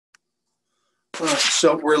All right,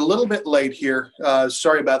 so we're a little bit late here.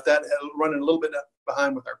 Sorry about that. Running a little bit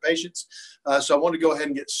behind with our patients. So I want to go ahead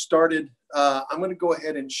and get started. I'm going to go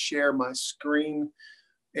ahead and share my screen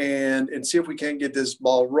and see if we can get this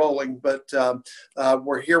ball rolling. But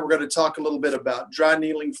we're here. We're going to talk a little bit about dry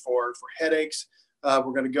needling for headaches. We're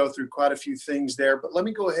going to go through quite a few things there. But let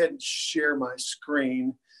me go ahead and share my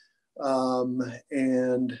screen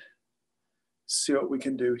and see what we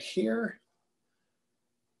can do here.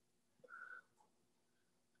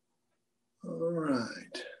 All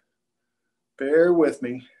right, bear with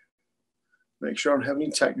me. Make sure I don't have any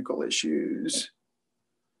technical issues.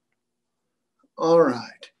 All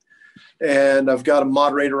right, and I've got a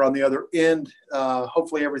moderator on the other end.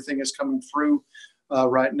 Hopefully everything is coming through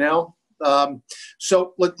right now.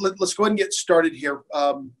 So let's go ahead and get started here.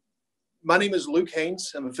 My name is Luke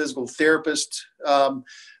Haynes. I'm a physical therapist.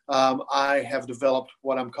 I have developed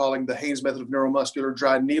what I'm calling the Haynes method of neuromuscular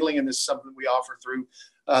dry needling, and this is something we offer through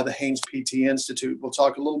the Haynes PT Institute. We'll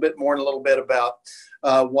talk a little bit more in a little bit about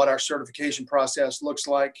what our certification process looks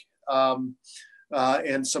like and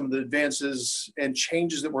some of the advances and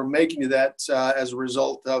changes that we're making to that as a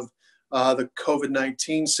result of the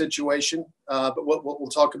COVID-19 situation. But we'll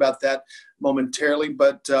talk about that momentarily.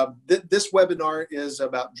 But this webinar is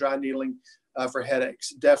about dry needling for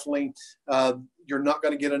headaches. Definitely, you're not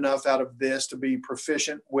going to get enough out of this to be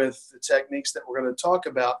proficient with the techniques that we're going to talk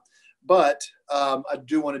about. But I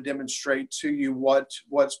do want to demonstrate to you what's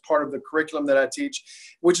part of the curriculum that I teach,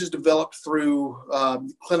 which is developed through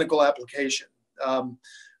clinical application.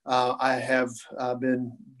 I have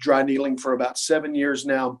been dry needling for about 7 years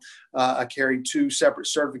now. I carry 2 separate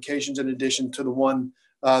certifications in addition to the one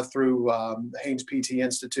through Haynes PT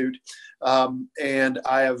Institute. And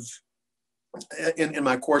I have, in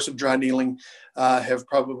my course of dry needling, have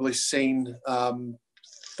probably seen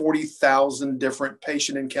 40,000 different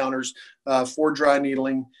patient encounters for dry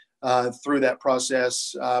needling through that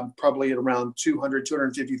process, probably at around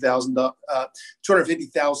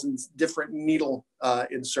 250,000 different needle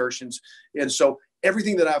insertions. And so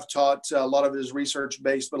everything that I've taught, a lot of it is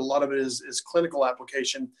research-based, but a lot of it is clinical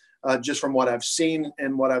application, just from what I've seen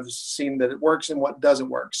and what I've seen that it works and what doesn't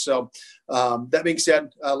work. So that being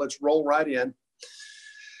said, let's roll right in.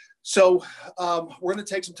 So we're going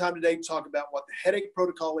to take some time today to talk about what the headache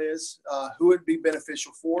protocol is, who it would be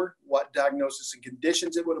beneficial for, what diagnosis and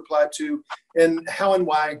conditions it would apply to, and how and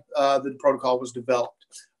why the protocol was developed.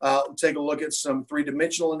 We'll take a look at some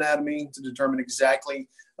 3-dimensional anatomy to determine exactly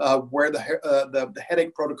where the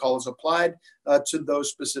headache protocol is applied to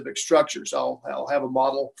those specific structures. I'll have a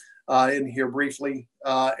model in here briefly,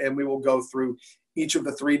 and we will go through each of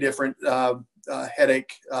the 3 different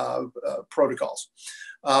headache protocols.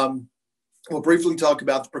 We'll briefly talk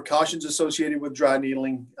about the precautions associated with dry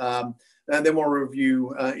needling, and then we'll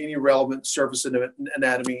review any relevant surface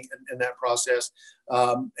anatomy in that process,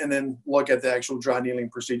 and then look at the actual dry needling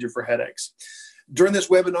procedure for headaches. During this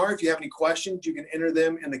webinar, if you have any questions, you can enter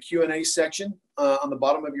them in the Q&A section on the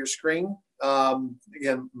bottom of your screen.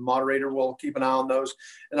 Again, moderator will keep an eye on those,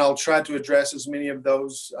 and I'll try to address as many of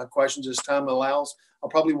those questions as time allows. I'll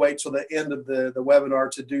probably wait till the end of the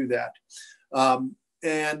webinar to do that.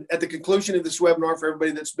 And at the conclusion of this webinar, for everybody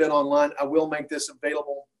that's been online, I will make this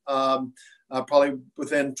available probably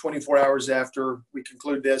within 24 hours after we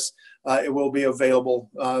conclude this. It will be available,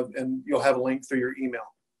 and you'll have a link through your email.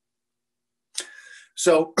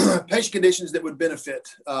 So patient conditions that would benefit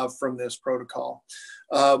from this protocol.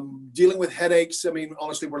 Dealing with headaches, I mean,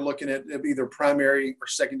 honestly, we're looking at either primary or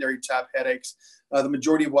secondary type headaches. The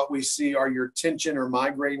majority of what we see are your tension or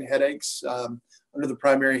migraine headaches. Under the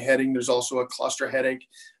primary heading, there's also a cluster headache.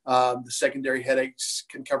 The secondary headaches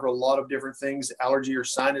can cover a lot of different things: allergy or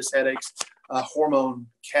sinus headaches, hormone,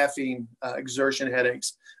 caffeine, exertion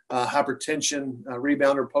headaches, hypertension,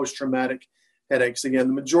 rebound or post-traumatic headaches. Again,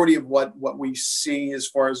 the majority of what we see as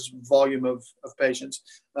far as volume of patients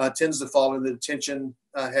tends to fall into the tension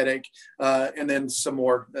headache, and then some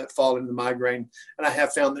more that fall into the migraine. And I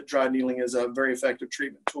have found that dry needling is a very effective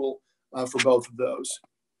treatment tool for both of those.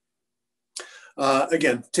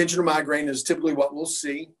 Again, tension or migraine is typically what we'll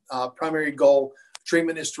see. Primary goal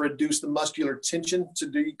treatment is to reduce the muscular tension to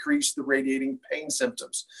decrease the radiating pain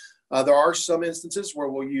symptoms. There are some instances where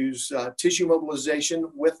we'll use tissue mobilization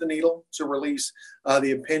with the needle to release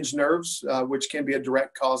the impinged nerves, which can be a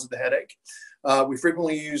direct cause of the headache. We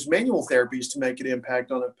frequently use manual therapies to make an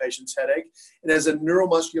impact on a patient's headache. And as a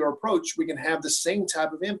neuromuscular approach, we can have the same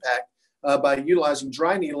type of impact by utilizing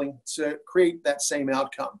dry needling to create that same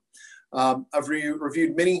outcome. I've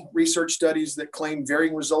reviewed many research studies that claim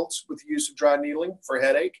varying results with the use of dry needling for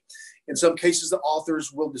headache. In some cases, the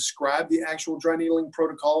authors will describe the actual dry needling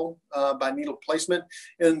protocol by needle placement,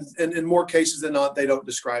 and in more cases than not, they don't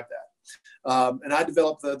describe that. And I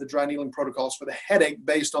developed the dry needling protocols for the headache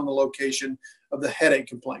based on the location of the headache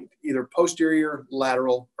complaint, either posterior,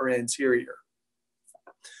 lateral, or anterior.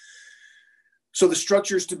 So the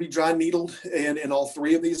structures to be dry needled in all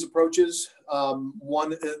three of these approaches.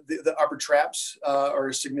 One, the upper traps are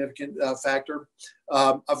a significant factor.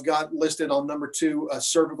 I've got listed on number 2,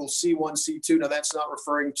 cervical C1, C2. Now that's not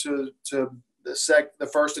referring to the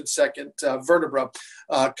first and second vertebra.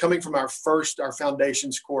 Coming from our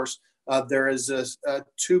foundations course, there is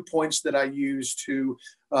 2 points that I use to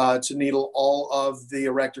needle all of the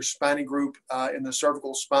erector spinae group in the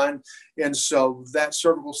cervical spine. And so that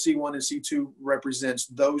cervical C1 and C2 represents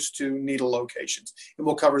those 2 needle locations. And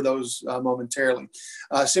we'll cover those momentarily.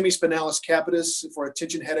 Semispinalis capitis for a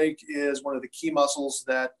tension headache is one of the key muscles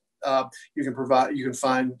that you can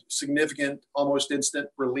find significant, almost instant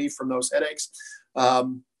relief from those headaches.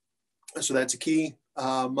 So that's a key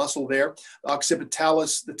muscle there.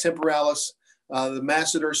 Occipitalis, the temporalis, the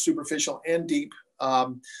masseter, superficial and deep.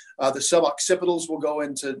 The suboccipitals will go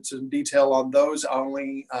into detail on those. I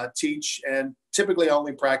only teach and typically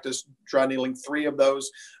only practice dry needling 3 of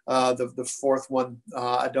those. The fourth one,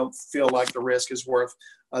 I don't feel like the risk is worth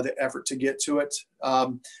the effort to get to it.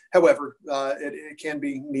 However, it can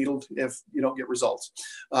be needled if you don't get results.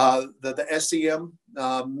 The SCM,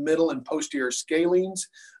 middle and posterior scalenes.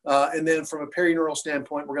 And then from a perineural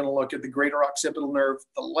standpoint, we're going to look at the greater occipital nerve,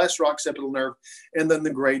 the lesser occipital nerve, and then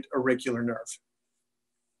the great auricular nerve.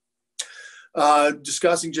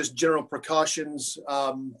 Discussing just general precautions,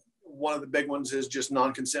 one of the big ones is just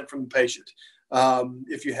non-consent from the patient.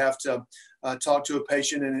 If you have to talk to a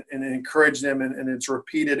patient and encourage them, and it's a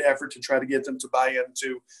repeated effort to try to get them to buy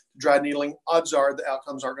into dry needling, odds are the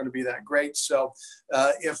outcomes aren't going to be that great. So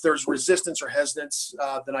if there's resistance or hesitance,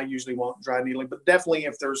 then I usually won't dry needling. But definitely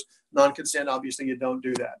if there's non-consent, obviously you don't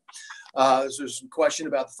do that. So there's some question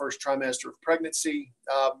about the first trimester of pregnancy.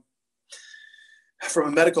 From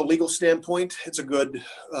a medical legal standpoint, it's a good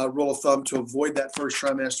rule of thumb to avoid that first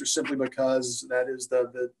trimester, simply because that is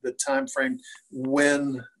the time frame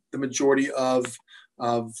when the majority of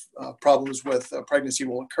problems with pregnancy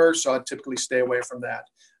will occur. So I typically stay away from that.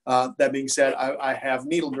 That being said, I have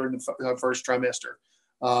needled during the first trimester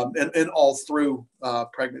and all through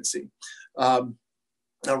pregnancy.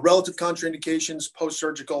 Relative contraindications,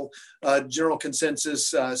 post-surgical, general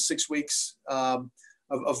consensus, 6 weeks.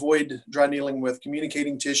 Avoid dry needling with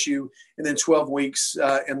communicating tissue, and then 12 weeks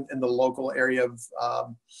in the local area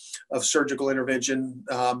of surgical intervention,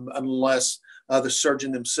 unless the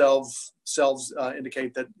surgeon themselves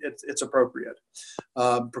indicate that it's appropriate.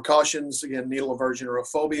 Precautions, again, needle aversion or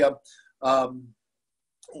phobia.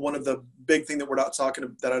 One of the big thing that we're not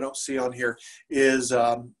talking, that I don't see on here, is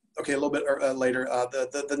okay, a little bit later,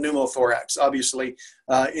 the pneumothorax. Obviously,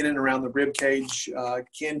 in and around the rib cage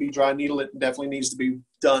can be dry needle. It definitely needs to be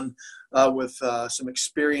done with some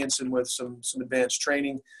experience and with some advanced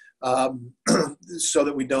training, so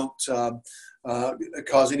that we don't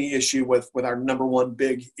cause any issue with our number one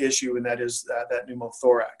big issue, and that is that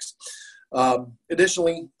pneumothorax.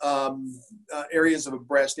 Additionally, areas of a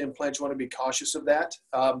breast implant, you want to be cautious of that.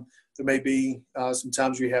 There may be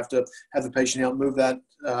sometimes you have to have the patient help move that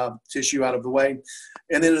tissue out of the way.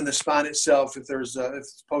 And then in the spine itself, if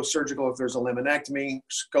it's post-surgical, if there's a laminectomy,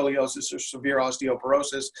 scoliosis, or severe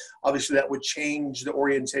osteoporosis, obviously that would change the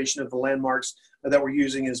orientation of the landmarks that we're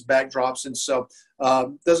using as backdrops. And so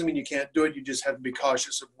doesn't mean you can't do it. You just have to be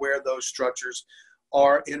cautious of where those structures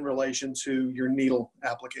are in relation to your needle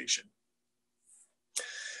application.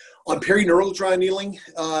 On perineural dry needling,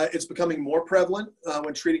 it's becoming more prevalent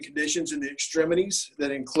when treating conditions in the extremities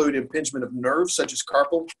that include impingement of nerves, such as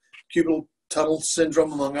carpal tunnel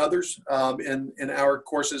syndrome, among others. In our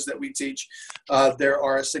courses that we teach, there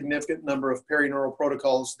are a significant number of perineural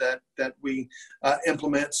protocols that we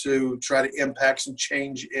implement to try to impact some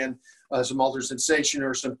change in some altered sensation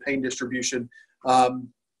or some pain distribution.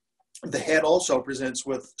 The head also presents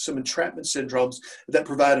with some entrapment syndromes that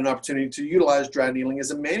provide an opportunity to utilize dry needling as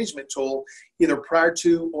a management tool, either prior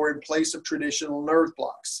to or in place of traditional nerve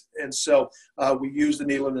blocks. And so we use the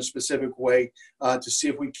needle in a specific way to see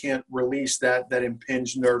if we can't release that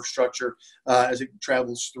impinged nerve structure as it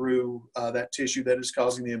travels through that tissue that is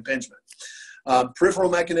causing the impingement.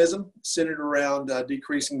 Peripheral mechanism centered around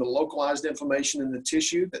decreasing the localized inflammation in the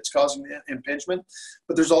tissue that's causing the impingement,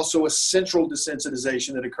 but there's also a central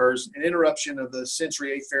desensitization that occurs, an interruption of the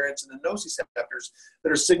sensory afferents and the nociceptors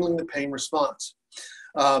that are signaling the pain response.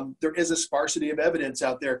 There is a sparsity of evidence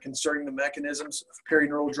out there concerning the mechanisms of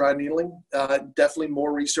perineural dry needling. Definitely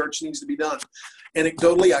more research needs to be done.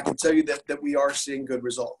 Anecdotally, I can tell you that we are seeing good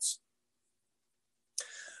results.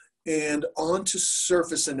 And on to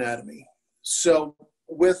surface anatomy. So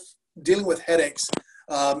with dealing with headaches,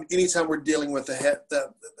 anytime we're dealing with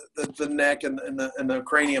the neck and the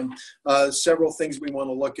cranium, several things we want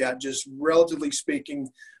to look at, just relatively speaking,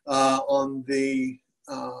 in the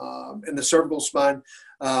cervical spine,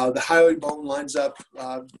 the hyoid bone lines up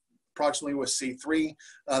approximately with C3,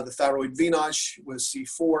 the thyroid venosh with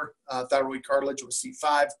C4, thyroid cartilage with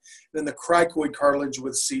C5, and then the cricoid cartilage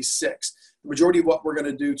with C6. The majority of what we're going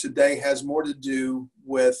to do today has more to do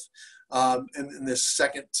with, in this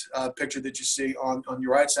second picture that you see on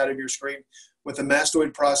your right side of your screen, with the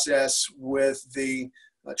mastoid process, with the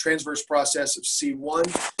transverse process of C1,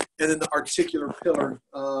 and then the articular pillar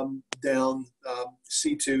down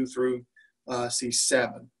C2 through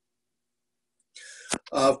C7.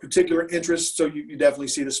 Of particular interest, so you definitely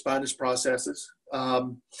see the spinous processes,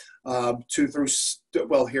 2 through,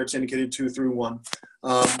 well, here it's indicated 2 through 1.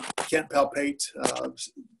 Can't palpate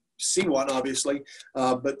C1, obviously,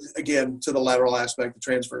 but again, to the lateral aspect, the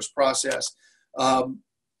transverse process.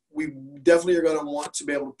 We definitely are going to want to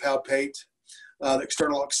be able to palpate the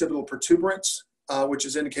external occipital protuberance, which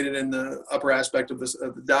is indicated in the upper aspect of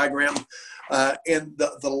the diagram, and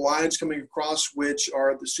the lines coming across, which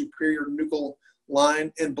are the superior nuchal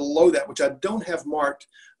line, and below that, which I don't have marked,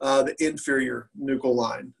 the inferior nuchal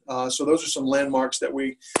line. So those are some landmarks that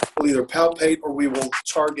we will either palpate or we will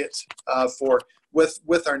target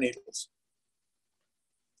with our needles.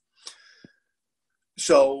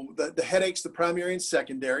 So the headaches, the primary and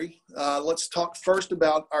secondary. Let's talk first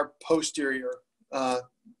about our posterior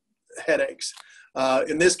headaches.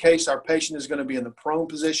 In this case, our patient is going to be in the prone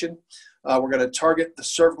position. We're going to target the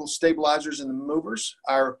cervical stabilizers and the movers.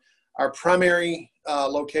 Our primary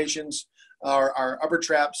locations are our upper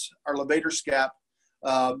traps, our levator scap,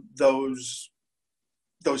 those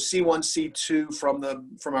C1, C2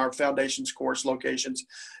 from our foundations course locations,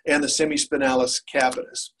 and the semispinalis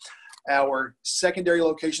capitis. Our secondary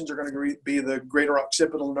locations are going to be the greater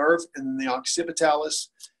occipital nerve and the occipitalis,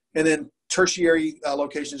 and then tertiary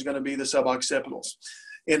location is going to be the suboccipitals.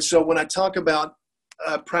 And so when I talk about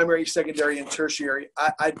primary, secondary, and tertiary,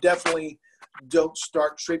 I definitely don't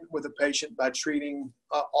start treatment with a patient by treating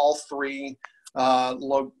all three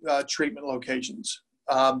treatment locations.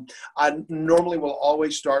 I normally will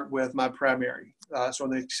always start with my primary.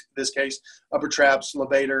 So in this case, upper traps,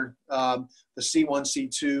 levator, the C1,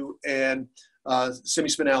 C2, and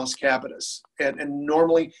semispinalis capitis. And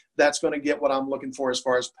normally that's going to get what I'm looking for as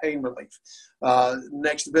far as pain relief.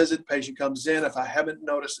 Next visit, patient comes in. If I haven't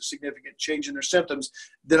noticed a significant change in their symptoms,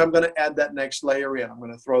 then I'm going to add that next layer in. I'm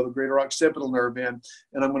going to throw the greater occipital nerve in,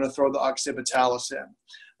 and I'm going to throw the occipitalis in.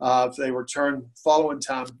 If they return following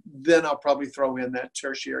time, then I'll probably throw in that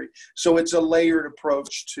tertiary. So it's a layered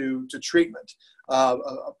approach to treatment. A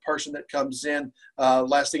person that comes in,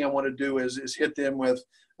 last thing I want to do is hit them with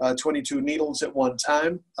 22 needles at one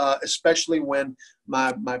time, especially when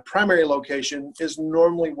my primary location is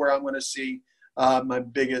normally where I'm going to see my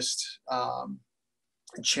biggest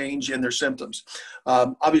change in their symptoms.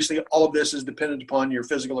 Obviously, all of this is dependent upon your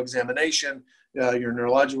physical examination, your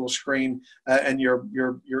neurological screen, and your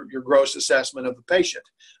gross assessment of the patient.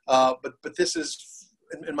 But this is,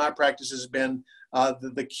 in my practice, has been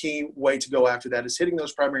the key way to go after that is hitting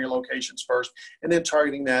those primary locations first and then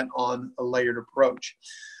targeting that on a layered approach.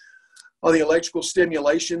 On the electrical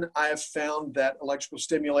stimulation, I have found that electrical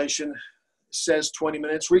stimulation says 20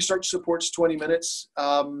 minutes. Research supports 20 minutes.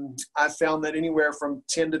 I found that anywhere from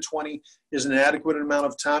 10 to 20 is an adequate amount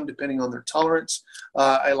of time depending on their tolerance.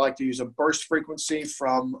 I like to use a burst frequency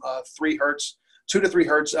from 2 to 3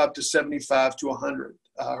 hertz up to 75 to 100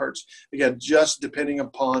 hertz. Again, just depending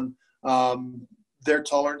upon their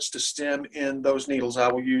tolerance to stim in those needles.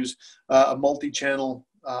 I will use a multi-channel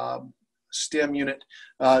stem unit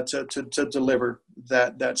to deliver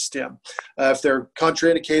that stem. If they're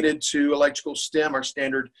contraindicated to electrical stem or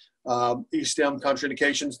standard e-stem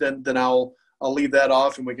contraindications, then I'll leave that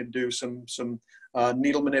off, and we can do some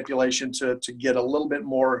needle manipulation to get a little bit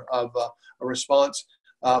more of a response.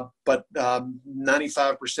 But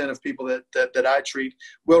 95% of people that I treat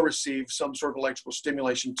will receive some sort of electrical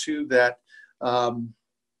stimulation to that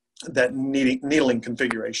needling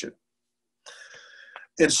configuration.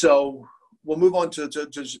 And so we'll move on to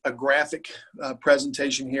a graphic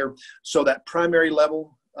presentation here. So that primary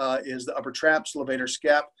level is the upper traps, levator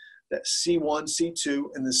scap, that C1,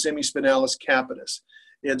 C2, and the semispinalis capitis.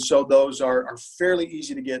 And so those are fairly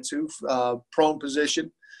easy to get to. Prone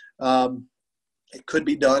position. It could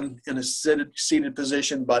be done in a seated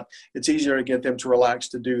position, but it's easier to get them to relax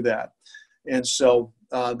to do that. And so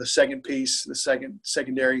the second piece, the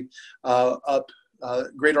secondary up,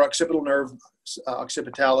 greater occipital nerve,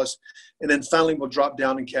 occipitalis, and then finally we'll drop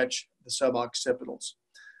down and catch the suboccipitals.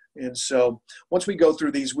 And so once we go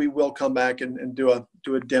through these, we will come back and do a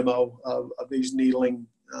demo of these needling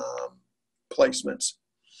placements.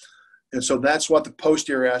 And so that's what the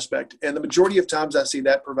posterior aspect, and the majority of times I see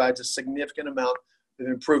that provides a significant amount of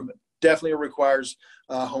improvement. Definitely requires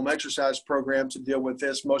a home exercise program to deal with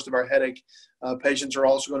this. Most of our headache patients are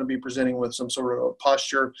also going to be presenting with some sort of a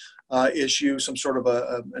posture issue, some sort of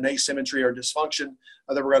an asymmetry or dysfunction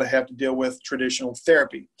that we're going to have to deal with traditional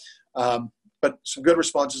therapy. But some good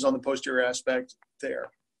responses on the posterior aspect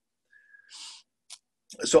there.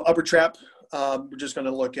 So upper trap, we're just going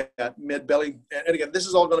to look at mid-belly. And again, this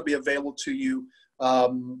is all going to be available to you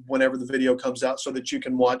whenever the video comes out so that you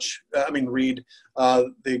can read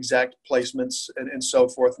the exact placements and so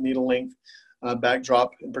forth, needle length,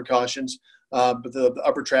 backdrop, and precautions. But the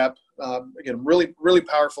upper trap, again, really, really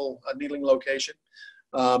powerful needling location.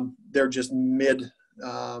 They're just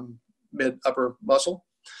mid-upper muscle.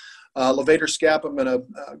 Levator scap, I'm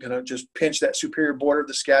gonna just pinch that superior border of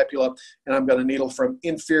the scapula, and I'm gonna needle from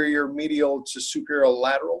inferior medial to superior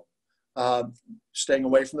lateral, staying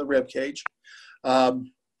away from the rib cage.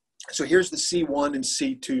 So here's the C1 and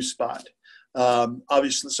C2 spot.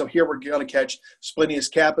 Obviously, so here we're gonna catch splenius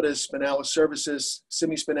capitis, spinalis cervicis,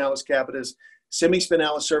 semispinalis capitis,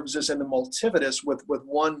 semispinalis cervicis, and the multifidus with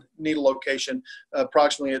one needle location,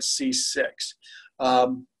 approximately at C6.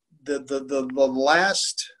 The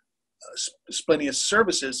last splenius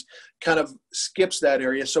cervicis kind of skips that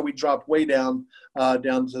area, so we drop way down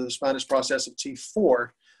to the spinous process of T4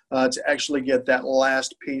 to actually get that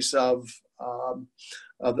last piece of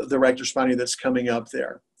the rectus spinae that's coming up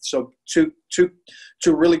there. So two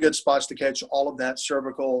really good spots to catch all of that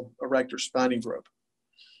cervical erector spinae group.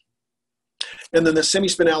 And then the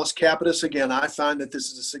semispinalis capitis, again, I find that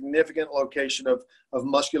this is a significant location of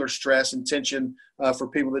muscular stress and tension for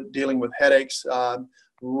people that are dealing with headaches.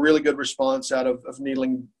 Really good response out of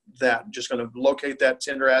needling that. Just going to locate that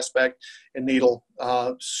tender aspect and needle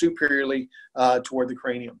superiorly toward the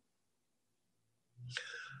cranium.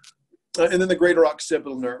 And then the greater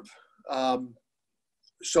occipital nerve.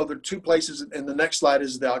 So there are two places, and the next slide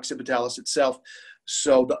is the occipitalis itself.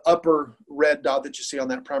 So the upper red dot that you see on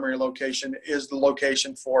that primary location is the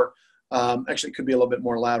location for, actually it could be a little bit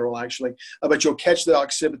more lateral actually, but you'll catch the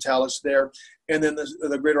occipitalis there. And then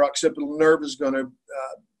the greater occipital nerve is going to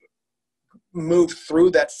move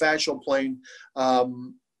through that fascial plane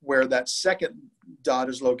where that second dot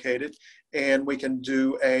is located, and we can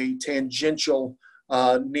do a tangential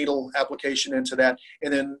needle application into that,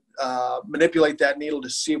 and then manipulate that needle to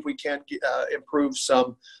see if we can't improve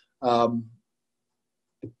some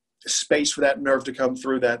space for that nerve to come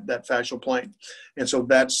through that fascial plane. And so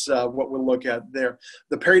that's what we'll look at there.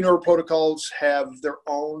 The perineural protocols have their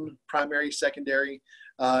own primary, secondary,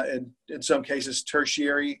 and in some cases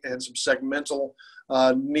tertiary, and some segmental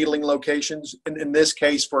needling locations. In this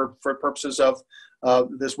case, for purposes of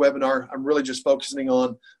this webinar, I'm really just focusing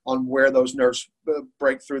on where those nerves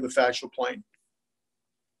break through the fascial plane.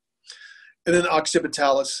 And then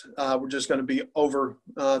occipitalis, we're just going to be over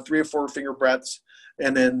 3 or 4 finger breadths,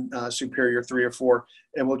 and then superior 3 or 4,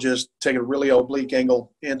 and we'll just take a really oblique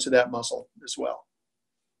angle into that muscle as well.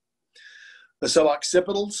 The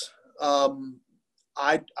suboccipitals,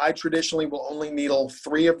 I traditionally will only needle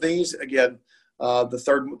 3 of these. Again,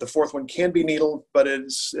 the fourth one can be needled, but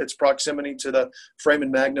its proximity to the foramen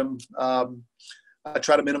magnum, I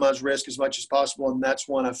try to minimize risk as much as possible, and that's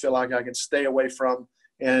one I feel like I can stay away from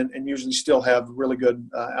and usually still have really good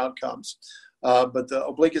outcomes. But the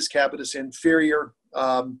obliquus capitis inferior,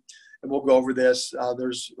 and we'll go over this.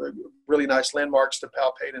 There's really nice landmarks to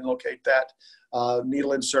palpate and locate that.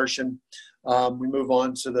 Needle insertion. We move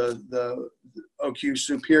on to the OQ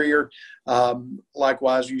superior.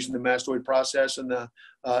 Likewise, using the mastoid process and the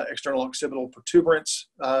external occipital protuberance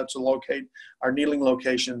to locate our needling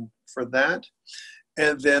location for that.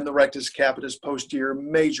 And then the rectus capitis posterior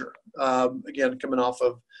major. Again, coming off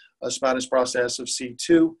of a spinous process of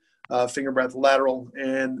C2. Finger breadth lateral,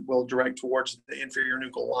 and we'll direct towards the inferior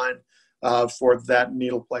nuchal line for that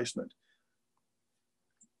needle placement.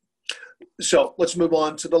 So let's move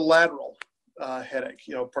on to the lateral headache.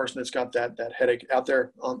 You know, person that's got that headache out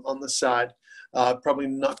there on the side. Probably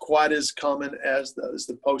not quite as common as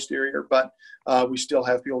the posterior, but we still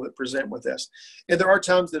have people that present with this. And there are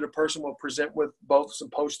times that a person will present with both some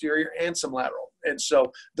posterior and some lateral. And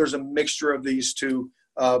so there's a mixture of these two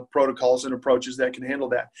protocols and approaches that can handle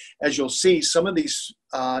that. As you'll see, some of these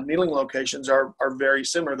needling locations are very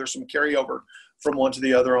similar. There's some carryover from one to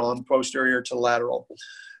the other on posterior to lateral.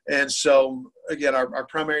 And so, again, our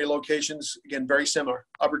primary locations, again, very similar.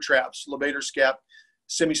 Upper traps, levator scap,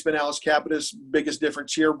 semispinalis capitis. Biggest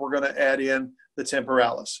difference here, we're going to add in the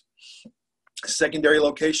temporalis. Secondary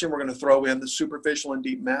location, we're going to throw in the superficial and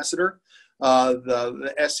deep masseter,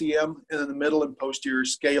 the SEM, and then the middle and posterior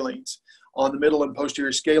scalenes. On the middle and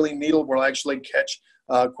posterior scalene needle, we'll actually catch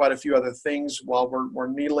quite a few other things while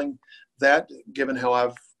we're needling that, given how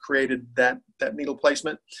I've created that needle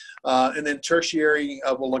placement. And then tertiary,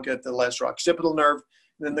 we'll look at the lesser occipital nerve,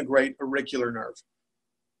 and then the great auricular nerve.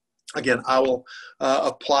 Again, I will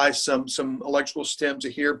apply some electrical stems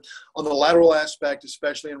here. On the lateral aspect,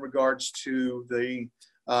 especially in regards to the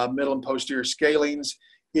middle and posterior scalenes,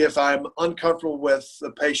 if I'm uncomfortable with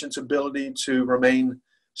the patient's ability to remain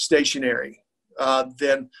stationary,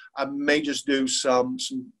 then I may just do some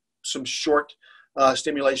short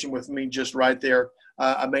stimulation with me just right there.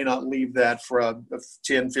 I may not leave that for a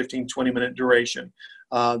 10, 15, 20-minute duration.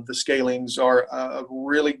 The scalenes are a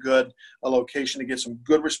really good location to get some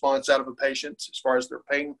good response out of a patient as far as their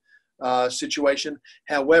pain situation.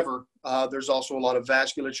 However, there's also a lot of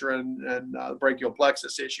vasculature and brachial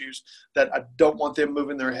plexus issues that I don't want them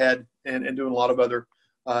moving their head and doing a lot of other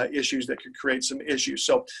issues that could create some issues.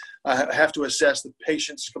 So I have to assess the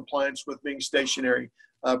patient's compliance with being stationary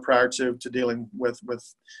prior to dealing with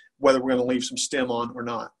whether we're going to leave some stem on or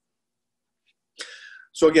not.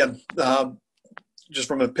 So again, just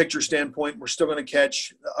from a picture standpoint, we're still going to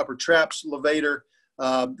catch the upper traps, levator,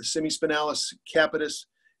 the semispinalis capitis,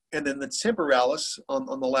 and then the temporalis on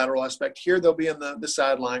the lateral aspect. Here they'll be in the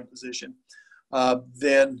sideline position.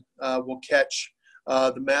 Then we'll catch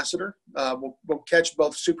the masseter. We'll catch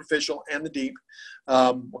both superficial and the deep.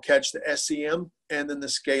 We'll catch the SCM and then the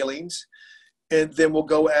scalenes. And then we'll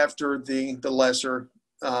go after the lesser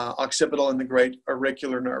occipital and the great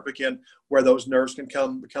auricular nerve, again, where those nerves can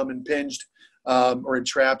become impinged or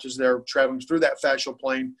entrapped as they're traveling through that fascial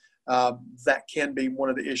plane. That can be one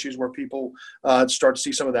of the issues where people start to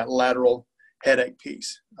see some of that lateral headache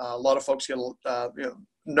piece. A lot of folks get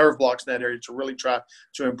nerve blocks in that area to really try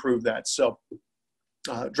to improve that. So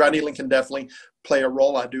dry needling can definitely play a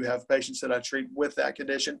role. I do have patients that I treat with that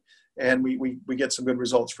condition, and we get some good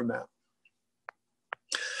results from that.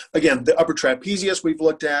 Again, the upper trapezius we've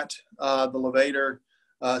looked at, the levator,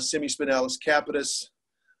 semispinalis capitis,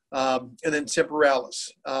 and then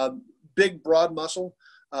temporalis. Big, broad muscle.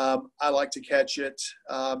 I like to catch it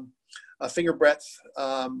a finger breadth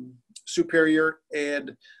superior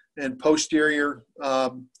and posterior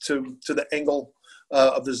to the angle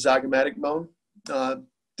of the zygomatic bone, the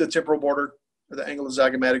temporal border, or the angle of the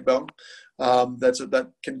zygomatic bone.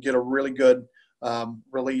 That can get a really good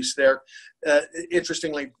release there.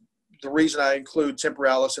 Interestingly, the reason I include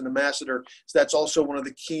temporalis in the masseter is that's also one of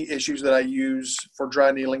the key issues that I use for dry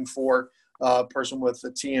needling for a person with a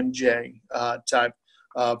TMJ type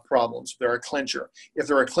problems. If they're a clincher. If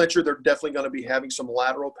they're a clincher, they're definitely going to be having some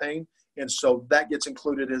lateral pain. And so that gets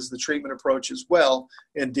included as the treatment approach as well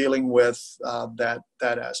in dealing with that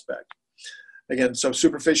aspect. Again, so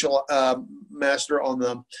superficial masseter on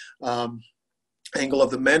the angle of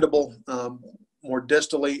the mandible, more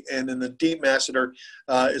distally, and then the deep masseter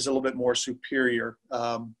is a little bit more superior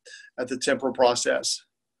at the temporal process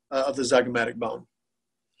of the zygomatic bone.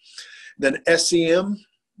 Then SCM,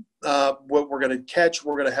 what we're going to catch,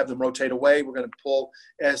 we're going to have them rotate away. We're going to pull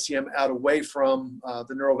SCM out away from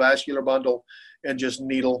the neurovascular bundle and just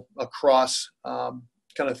needle across, kind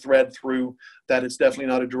of thread through that. It's definitely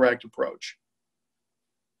not a direct approach.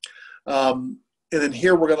 And then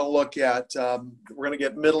here we're going to look at, we're going to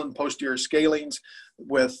get middle and posterior scalenes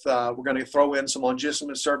with, we're going to throw in some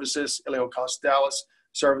longissimus surfaces, iliocostalis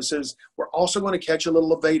surfaces. We're also going to catch a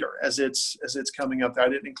little levator as it's coming up there. I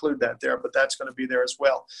didn't include that there, but that's going to be there as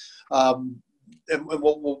well. And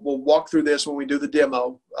we'll walk through this when we do the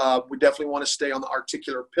demo. We definitely want to stay on the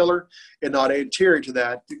articular pillar and not anterior to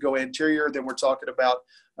that. To go anterior, then we're talking about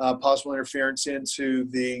possible interference into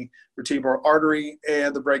the vertebral artery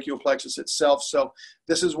and the brachial plexus itself. So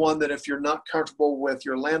this is one that if you're not comfortable with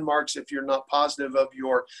your landmarks, if you're not positive of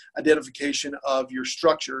your identification of your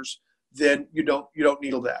structures, then you don't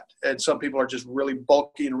needle that. And some people are just really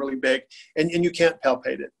bulky and really big, and you can't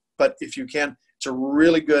palpate it. But if you can, it's a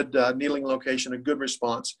really good needling location, a good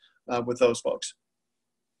response with those folks.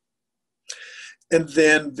 And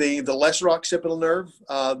then the lesser occipital nerve,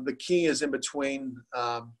 the key is in between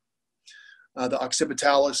the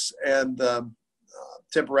occipitalis and the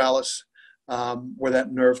temporalis. where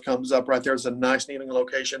that nerve comes up right there. It's a nice needling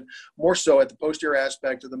location, more so at the posterior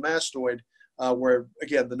aspect of the mastoid, where,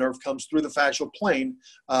 again, the nerve comes through the fascial plane.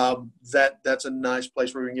 That's a nice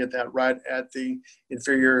place where we can get that right at the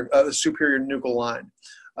the superior nuchal line.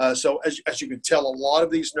 So as you can tell, a lot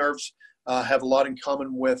of these nerves have a lot in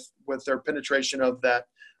common with their penetration of that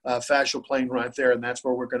fascial plane right there, and that's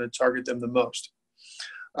where we're going to target them the most.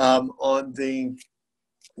 On the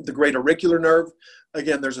great auricular nerve,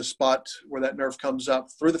 again, there's a spot where that nerve comes up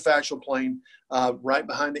through the fascial plane, right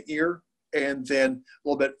behind the ear, and then a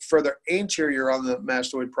little bit further anterior on the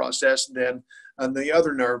mastoid process than on the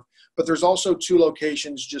other nerve. But there's also two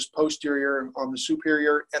locations just posterior on the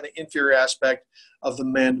superior and the inferior aspect of the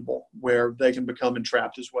mandible where they can become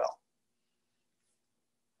entrapped as well.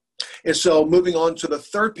 And so moving on to the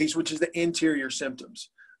third piece, which is the interior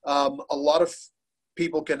symptoms. A lot of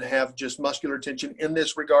people can have just muscular tension in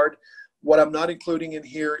this regard. What I'm not including in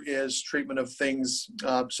here is treatment of things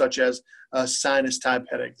such as sinus type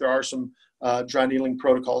headache. There are some dry needling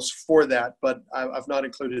protocols for that, but I've not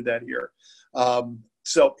included that here.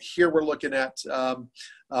 So here we're looking at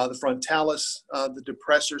the frontalis, the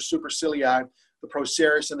depressor supercilii, the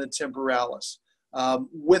procerus, and the temporalis.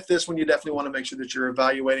 With this one, you definitely want to make sure that you're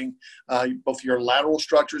evaluating both your lateral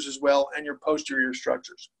structures as well and your posterior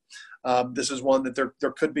structures. This is one that there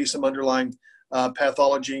could be some underlying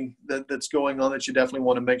pathology that's going on that you definitely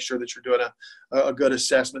want to make sure that you're doing a good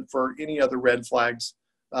assessment for any other red flags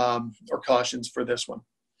or cautions for this one.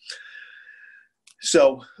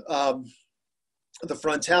 So the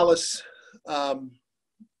frontalis, the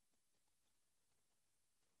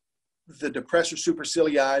depressor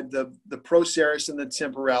supercilii, the procerus, and the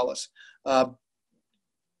temporalis. I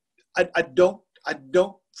don't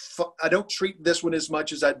treat this one as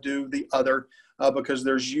much as I do the other because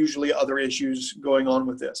there's usually other issues going on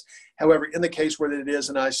with this. However, in the case where it is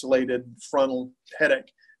an isolated frontal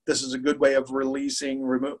headache, this is a good way of releasing,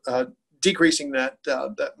 decreasing that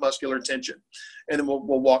muscular tension. And then we'll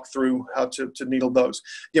walk through how to needle those.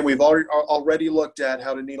 Again, we've already looked at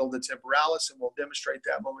how to needle the temporalis, and we'll demonstrate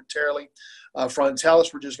that momentarily.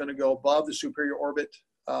 Frontalis, we're just going to go above the superior orbit,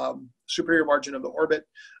 superior margin of the orbit,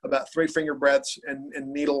 about 3 finger breadths, and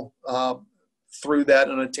needle through that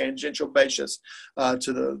on a tangential basis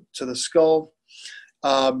to the skull.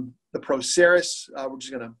 The procerus, we're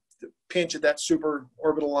just going to pinch at that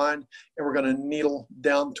supraorbital line, and we're going to needle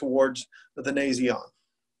down towards the nasion.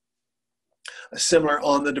 Similar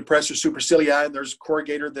on the depressor supercilii, and there's a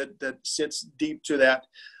corrugator that sits deep to that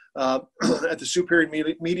at the superior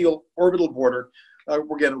medial orbital border.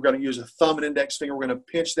 We're going to use a thumb and index finger. We're going to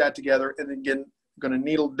pinch that together, and again, going to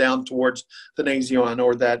needle down towards the nasion,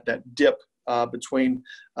 or that dip between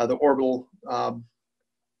the orbital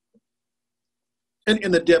and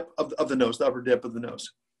the dip of the nose, the upper dip of the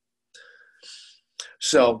nose.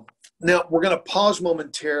 So now we're going to pause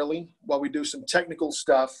momentarily while we do some technical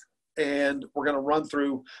stuff, and we're going to run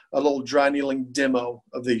through a little dry needling demo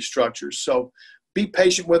of these structures. So be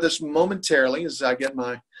patient with us momentarily as I get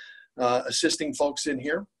my assisting folks in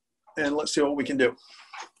here, and let's see what we can do.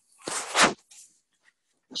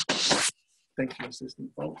 Thank you, assisting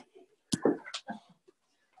folks.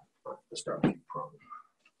 Let's start with prone.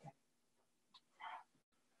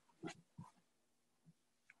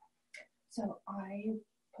 So I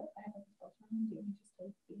have a spell on. Do you want me just to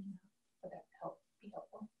be enough? Would that be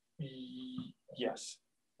helpful? Yes.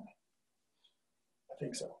 Okay. I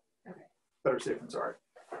think so. Okay. Better safe than sorry.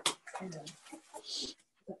 And then,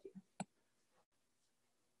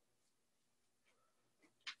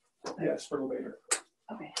 yes, for later.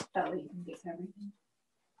 Okay, that way you can get to everything.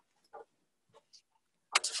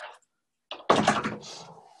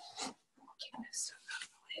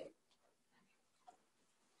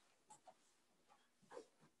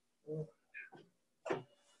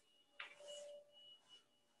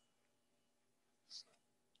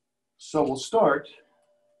 So we'll start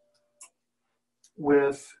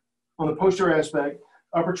with, on the posterior aspect,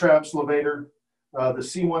 upper traps, levator, the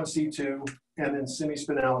C1, C2, and then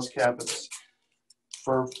semispinalis capitis.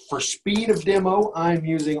 For speed of demo, I'm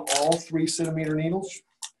using all 3 centimeter needles.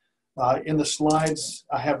 In the slides,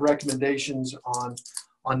 I have recommendations on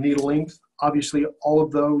needle length. Obviously, all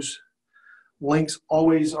of those lengths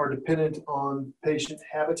always are dependent on patient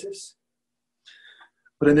habitus.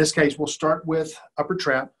 But in this case, we'll start with upper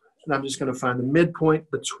trap. And I'm just going to find the midpoint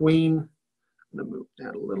between, I'm going to move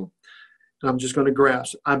that a little, and I'm just going to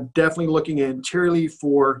grasp. I'm definitely looking anteriorly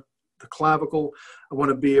for the clavicle. I want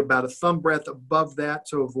to be about a thumb breadth above that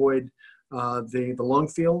to avoid the lung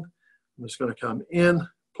field. I'm just going to come in,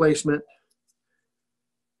 placement,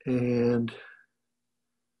 and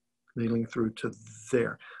needling through to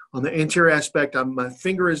there. On the anterior aspect, my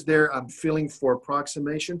finger is there. I'm feeling for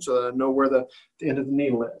approximation so that I know where the end of the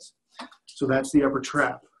needle is. So that's the upper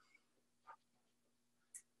trap.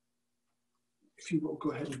 If you will go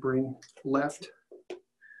ahead and bring left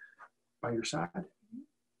by your side.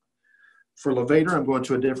 For levator, I'm going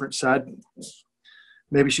to a different side.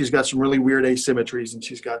 Maybe she's got some really weird asymmetries and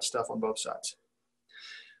she's got stuff on both sides.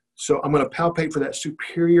 So I'm going to palpate for that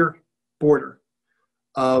superior border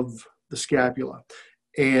of the scapula.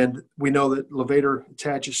 And we know that levator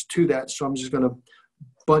attaches to that. So I'm just going to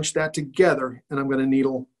bunch that together and I'm going to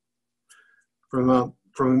needle from a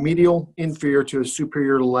medial inferior to a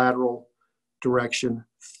superior lateral direction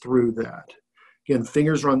through that. Again,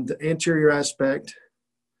 fingers are on the anterior aspect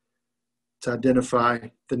to identify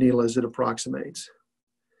the needle as it approximates.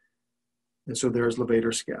 And so there's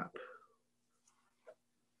levator scap.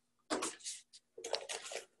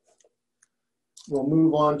 We'll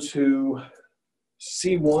move on to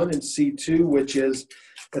C1 and C2, which is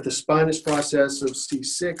at the spinous process of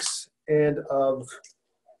C6 and of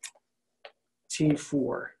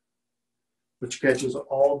T4, which catches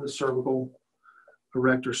all the cervical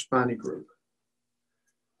erector spiny group.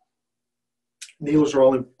 Needles are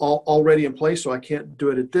already in place, so I can't do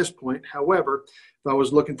it at this point. However, if I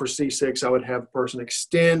was looking for C6, I would have the person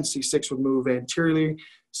extend. C6 would move anteriorly.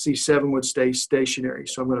 C7 would stay stationary.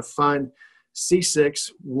 So I'm going to find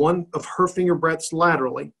C6, one of her finger breadths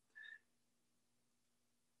laterally,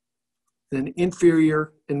 in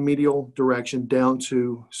inferior and medial direction down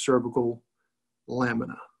to cervical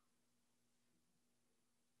lamina.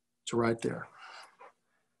 So right there.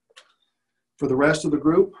 For the rest of the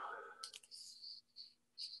group,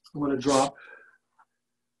 I'm going to drop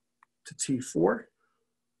to T4.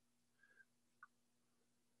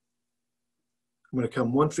 I'm going to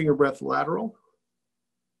come one finger breadth lateral.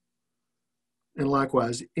 And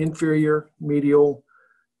likewise, inferior, medial,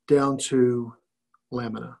 down to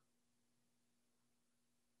lamina.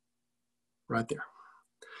 Right there.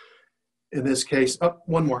 In this case,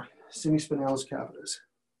 one more, semispinalis capitis.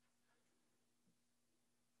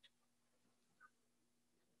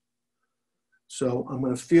 So I'm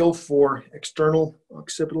going to feel for external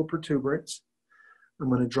occipital protuberance. I'm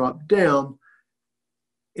going to drop down,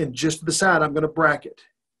 and just to the side, I'm going to bracket.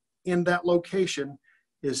 In that location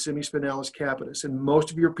is semispinalis capitis. And most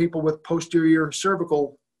of your people with posterior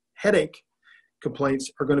cervical headache complaints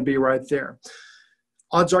are going to be right there.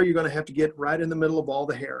 Odds are you're going to have to get right in the middle of all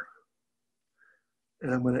the hair.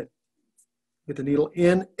 And I'm going to get the needle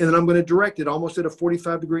in, and then I'm going to direct it almost at a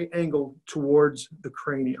 45-degree angle towards the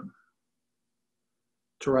cranium.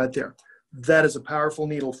 To right there. That is a powerful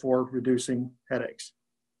needle for reducing headaches.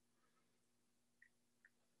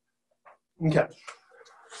 Okay.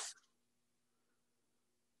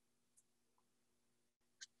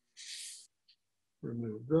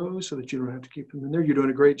 Remove those so that you don't have to keep them in there. You're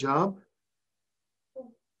doing a great job.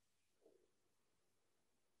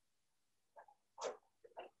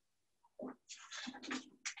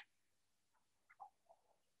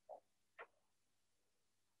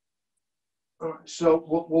 All right, so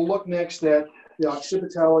we'll look next at the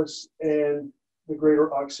occipitalis and the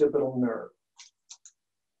greater occipital nerve.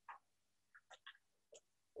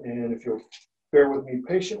 And if you'll bear with me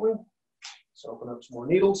patiently, let's open up some more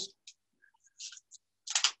needles.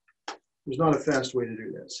 There's not a fast way to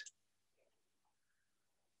do this.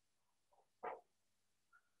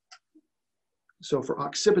 So for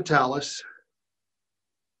occipitalis,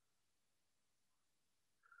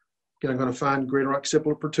 again, I'm going to find greater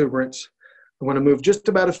occipital protuberance. I'm going to move just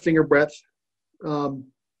about a finger breadth, or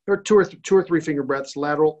two or three finger breadths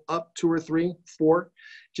lateral up 2 or 3, 4,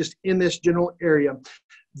 just in this general area.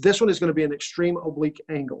 This one is going to be an extreme oblique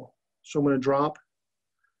angle. So I'm going to drop.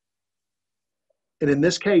 And in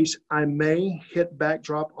this case, I may hit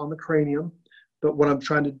backdrop on the cranium, but what I'm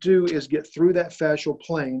trying to do is get through that fascial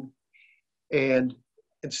plane and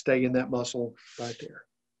stay in that muscle right there.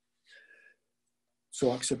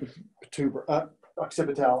 So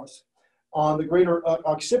occipitalis. On the greater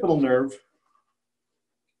occipital nerve,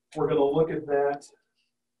 we're going to look at that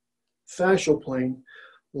fascial plane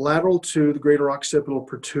lateral to the greater occipital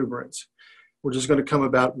protuberance. We're just going to come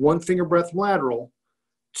about 1 finger breadth lateral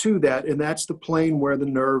to that, and that's the plane where the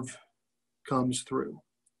nerve comes through.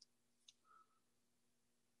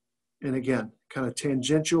 And again, kind of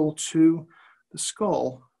tangential to the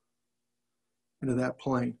skull into that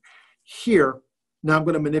plane. Here, now I'm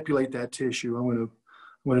going to manipulate that tissue. I'm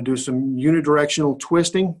going to do some unidirectional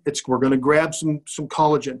twisting. We're going to grab some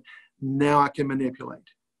collagen. Now I can manipulate.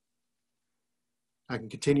 I can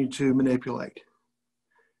continue to manipulate.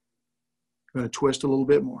 I'm going to twist a little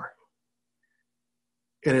bit more.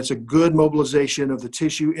 And it's a good mobilization of the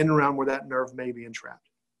tissue in and around where that nerve may be entrapped.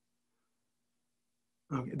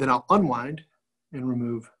 Okay, then I'll unwind and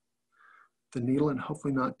remove the needle and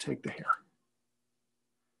hopefully not take the hair.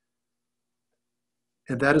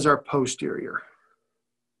 And that is our posterior,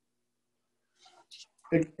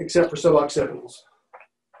 except for suboccipitals.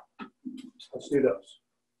 Let's do those.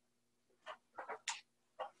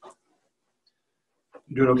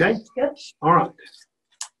 You doing okay? Good. All right.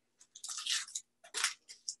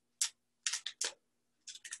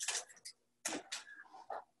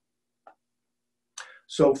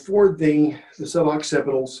 So for the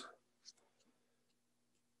suboccipitals,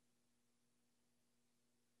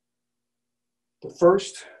 the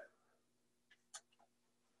first,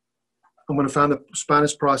 I'm going to find the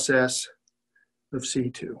spinous process of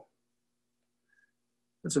C2.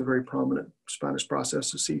 That's a very prominent spinous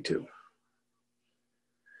process of C2.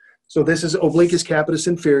 So this is obliquus capitis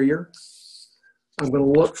inferior. I'm going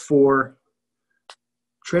to look for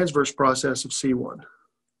transverse process of C1.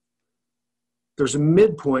 There's a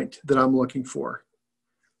midpoint that I'm looking for.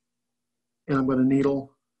 And I'm going to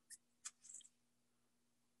needle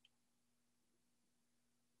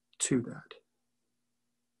to that.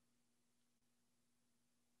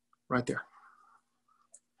 Right there.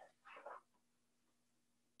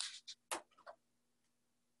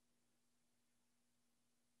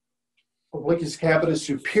 Obliquus capitis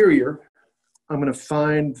superior, I'm going to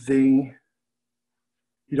find the,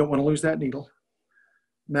 you don't want to lose that needle,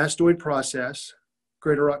 mastoid process,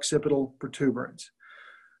 greater occipital protuberance.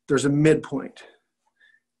 There's a midpoint,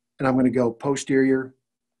 and I'm going to go posterior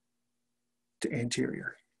to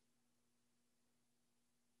anterior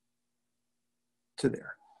to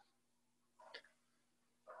there.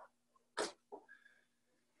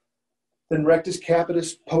 Then rectus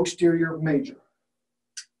capitis posterior major.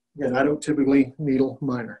 Again, I don't typically needle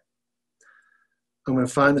minor. I'm going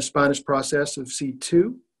to find the spinous process of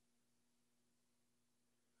C2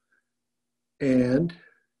 and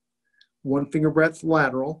 1 finger breadth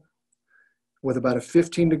lateral with about a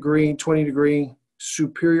 15 degree, 20 degree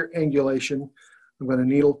superior angulation. I'm going to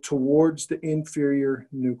needle towards the inferior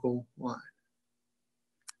nuchal line.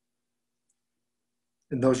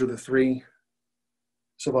 And those are the 3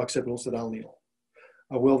 suboccipitals that I'll needle.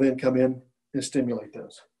 I will then come in and stimulate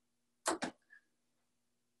those.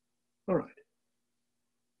 All right.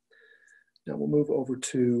 Now we'll move over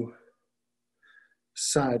to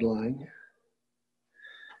sideline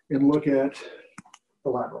and look at the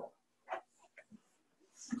lateral.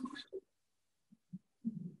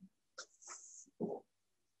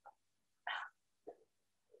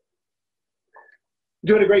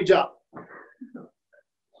 Doing a great job.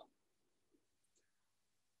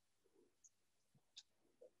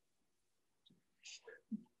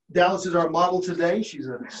 Dallas is our model today. She's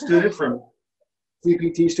a student from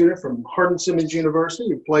CPT student from Hardin-Simmons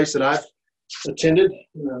University, a place that I've attended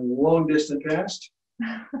in a long distant past,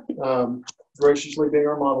 graciously being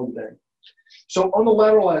our model today. So on the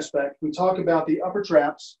lateral aspect, we talk about the upper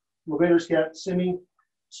traps, levator's cap,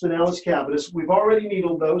 semispinalis capitis. We've already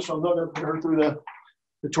needled those, so I'm not going to put her through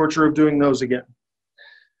the torture of doing those again.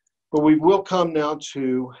 But we will come now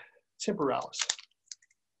to temporalis.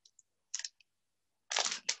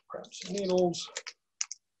 Grab some needles.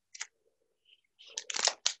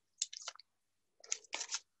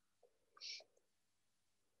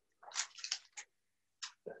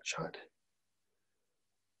 That shot.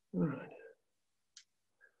 All right.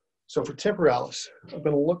 So for temporalis, I'm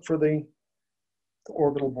going to look for the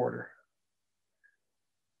orbital border.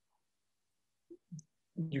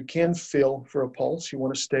 You can feel for a pulse. You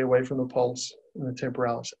want to stay away from the pulse in the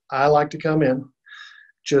temporalis. I like to come in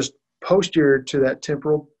just posterior to that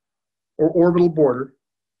temporal or orbital border.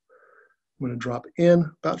 I'm going to drop in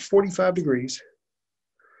about 45 degrees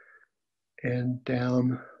and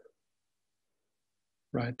down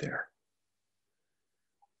right there.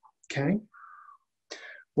 Okay.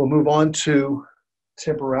 We'll move on to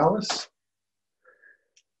temporalis.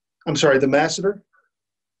 I'm sorry, the masseter,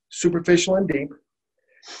 superficial and deep.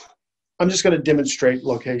 I'm just going to demonstrate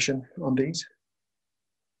location on these.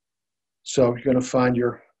 So you're going to find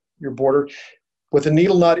your border. With the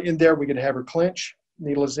needle not in there, we could have her clench.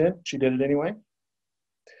 Needle is in. She did it anyway.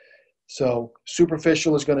 So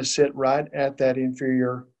superficial is going to sit right at that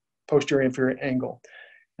posterior inferior angle.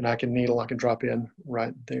 And I can needle, I can drop in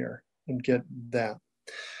right there and get that.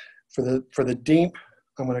 For the deep,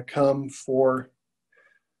 I'm going to come for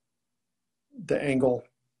the angle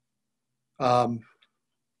at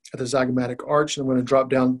the zygomatic arch. And I'm going to drop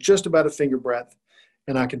down just about a finger breadth,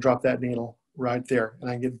 and I can drop that needle right there. And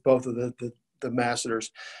I can get both of the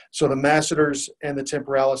masseters. So the masseters and the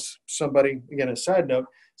temporalis, somebody, again, a side note,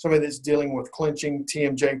 somebody that's dealing with clenching,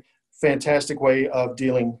 TMJ, fantastic way of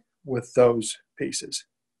dealing with those pieces.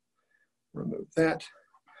 Remove that.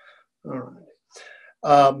 All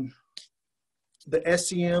right. The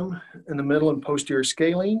SEM in the middle and posterior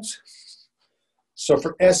scalenes. So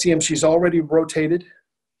for SEM, she's already rotated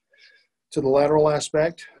to the lateral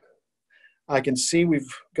aspect. I can see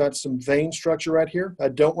we've got some vein structure right here. I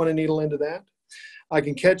don't want to needle into that. I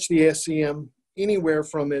can catch the SEM anywhere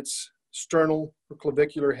from its sternal or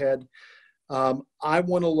clavicular head. I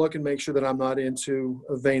want to look and make sure that I'm not into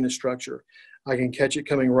a venous structure. I can catch it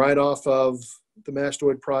coming right off of the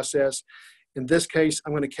mastoid process. In this case,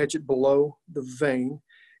 I'm going to catch it below the vein,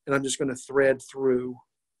 and I'm just going to thread through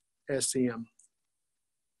SEM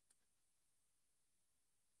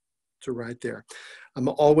to right there. I'm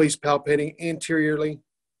always palpating anteriorly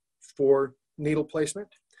for needle placement.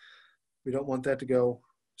 We don't want that to go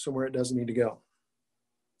somewhere it doesn't need to go.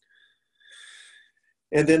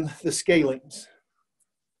 And then the scalenes,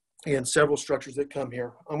 and several structures that come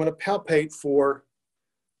here. I'm going to palpate for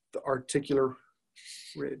the articular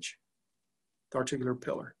ridge, the articular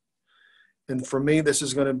pillar. And for me, this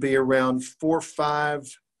is going to be around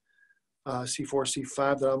 4-5, C4,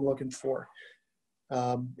 C5 that I'm looking for.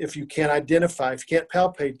 If you can't identify, if you can't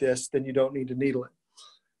palpate this, then you don't need to needle it,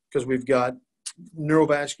 because we've got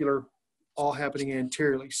neurovascular all happening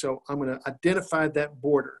anteriorly. So I'm going to identify that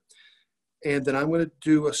border, and then I'm going to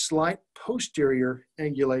do a slight posterior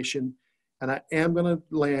angulation, and I am going to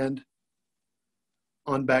land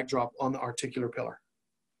on backdrop on the articular pillar.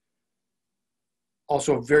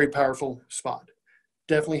 Also a very powerful spot.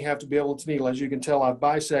 Definitely have to be able to needle. As you can tell, I've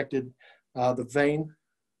bisected the vein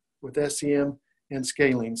with SEM and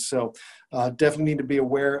scalenes. So definitely need to be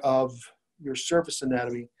aware of your surface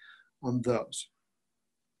anatomy on those.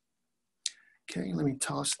 Okay, let me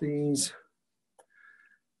toss these,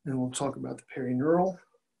 and we'll talk about the perineural.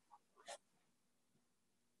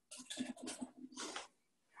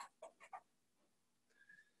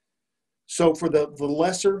 So for the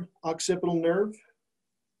lesser occipital nerve,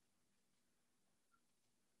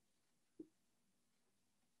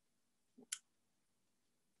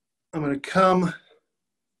 I'm going to come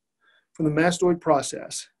from the mastoid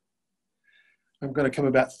process. I'm going to come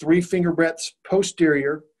about 3 finger breadths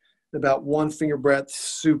posterior, about 1 finger breadth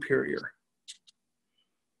superior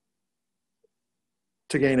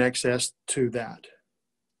to gain access to that.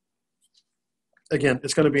 Again,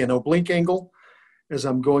 it's going to be an oblique angle as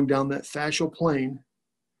I'm going down that fascial plane.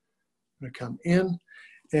 I'm going to come in,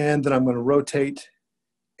 and then I'm going to rotate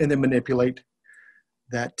and then manipulate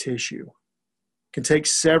that tissue. It can take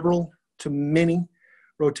several to many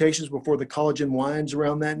rotations before the collagen winds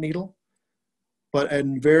around that needle, but a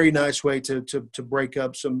very nice way to break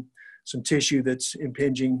up some tissue that's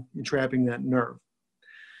impinging and trapping that nerve.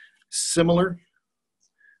 Similar,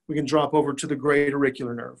 we can drop over to the great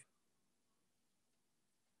auricular nerve.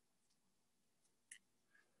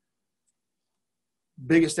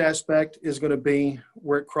 Biggest aspect is going to be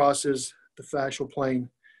where it crosses the fascial plane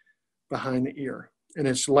behind the ear, and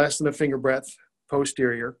it's less than a finger breadth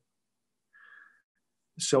posterior.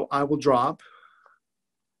 So I will drop.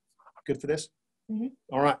 Good for this? Mm-hmm.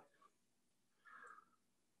 All right.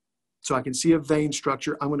 So I can see a vein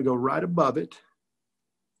structure. I'm going to go right above it,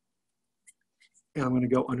 and I'm going to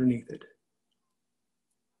go underneath it.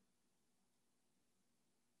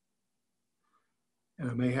 And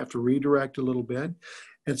I may have to redirect a little bit.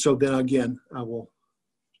 And so then again, I will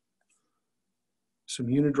some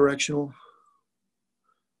unidirectional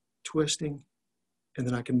twisting, and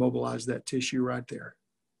then I can mobilize that tissue right there.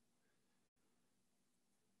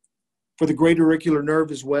 For the great auricular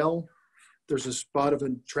nerve as well, there's a spot of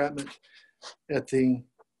entrapment at the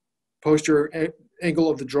posterior angle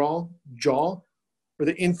of the jaw, or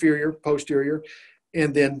the inferior posterior,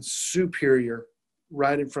 and then superior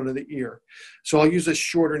right in front of the ear. So I'll use a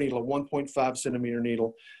shorter needle, a 1.5 centimeter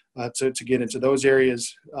needle to get into those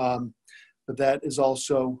areas. But that is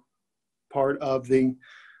also part of the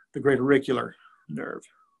great auricular nerve.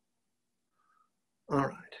 All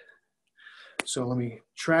right. So let me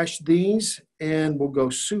trash these, and we'll go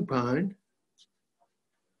supine.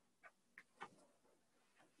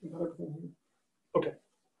 Okay,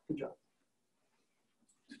 good job.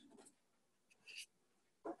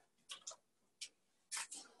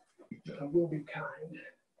 I will be kind.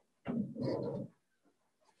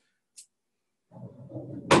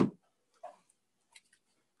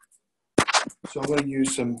 So I'm going to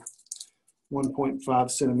use some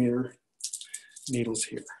 1.5 centimeter needles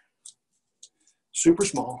here. Super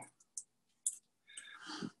small.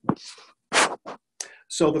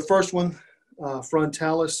 So the first one,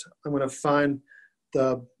 frontalis. I'm going to find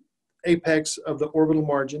the apex of the orbital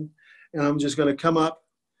margin, and I'm just going to come up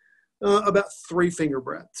about 3 finger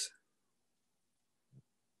breadths.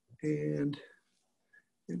 And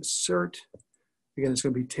insert. Again, it's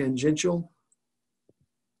going to be tangential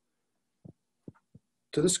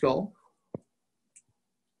to the skull.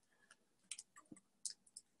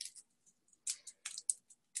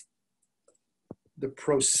 The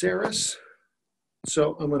procerus.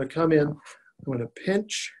 So I'm going to come in, I'm going to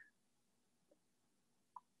pinch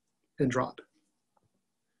and drop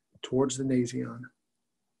towards the nasion.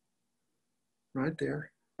 Right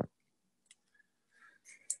there.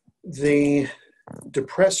 The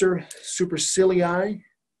depressor supercilii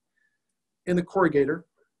and the corrugator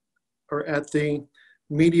are at the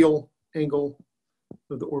medial angle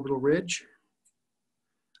of the orbital ridge.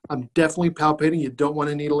 I'm definitely palpating. You don't want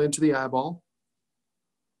to needle into the eyeball.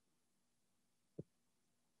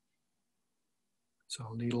 So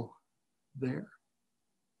I'll needle there.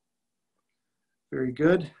 Very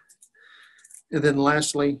good. And then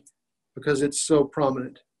lastly, because it's so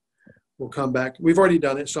prominent, we'll come back. We've already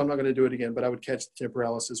done it, so I'm not going to do it again, but I would catch the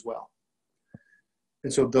temporalis as well.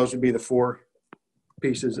 And so those would be the 4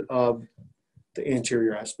 pieces of the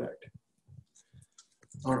anterior aspect.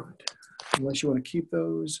 All right. Unless you want to keep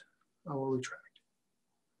those, I will retract.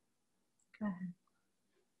 Go ahead.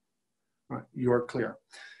 All right, you are clear.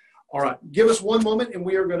 All right, give us one moment and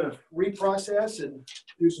we are going to reprocess and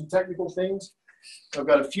do some technical things. I've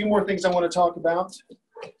got a few more things I want to talk about.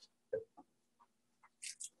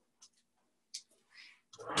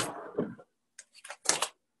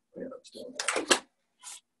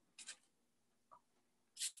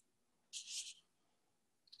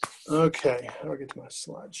 Okay, how do I get to my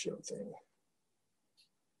slideshow thing?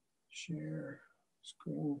 Share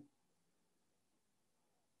screen.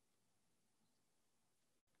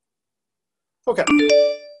 Okay.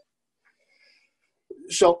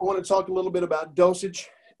 So I want to talk a little bit about dosage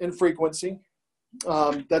and frequency.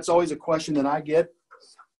 That's always a question that I get.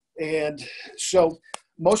 And so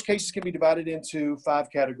most cases can be divided into 5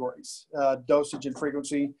 categories. Dosage and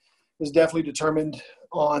frequency is definitely determined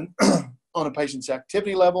on, on a patient's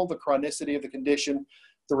activity level, the chronicity of the condition,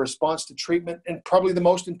 the response to treatment, and probably the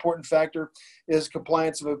most important factor is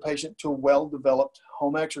compliance of a patient to a well-developed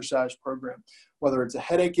home exercise program. Whether it's a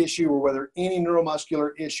headache issue or whether any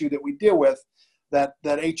neuromuscular issue that we deal with, that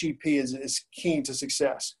HEP is key to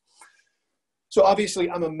success. So obviously,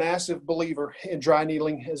 I'm a massive believer in dry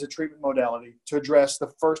needling as a treatment modality to address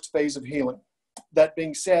the first phase of healing. That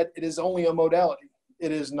being said, it is only a modality.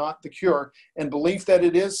 It is not the cure, and belief that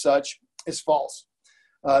it is such is false.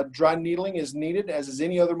 Dry needling is needed, as is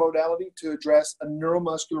any other modality, to address a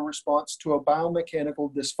neuromuscular response to a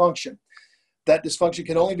biomechanical dysfunction. That dysfunction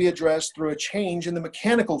can only be addressed through a change in the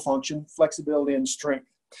mechanical function, flexibility, and strength.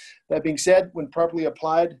 That being said, when properly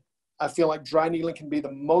applied, I feel like dry needling can be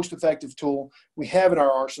the most effective tool we have in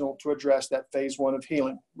our arsenal to address that phase 1 of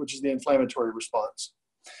healing, which is the inflammatory response.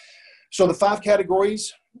 So the 5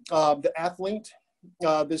 categories, the athlete,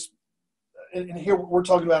 and here we're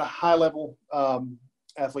talking about a high-level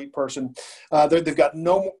athlete person. They've got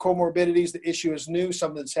no comorbidities. The issue is new,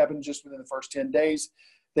 something that's happened just within the first 10 days.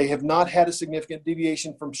 They have not had a significant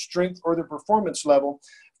deviation from strength or their performance level.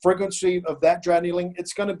 Frequency of that dry needling,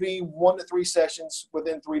 it's going to be 1 to 3 sessions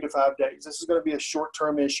within 3 to 5 days. This is going to be a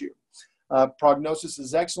short-term issue. Prognosis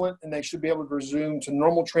is excellent, and they should be able to resume to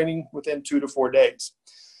normal training within 2 to 4 days.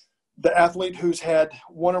 The athlete who's had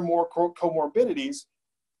 1 or more comorbidities,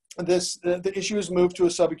 the issue has moved to a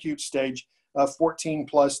subacute stage of 14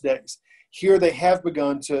 plus days. Here they have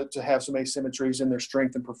begun to have some asymmetries in their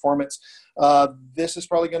strength and performance. This is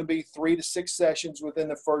probably going to be 3 to 6 sessions within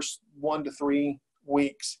the first 1 to 3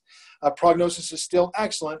 weeks. Prognosis is still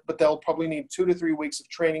excellent, but they'll probably need 2 to 3 weeks of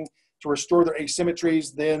training to restore their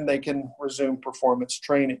asymmetries. Then they can resume performance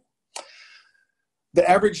training. The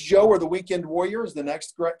average Joe or the weekend warrior is the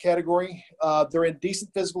next category. They're in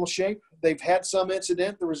decent physical shape. They've had some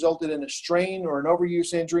incident that resulted in a strain or an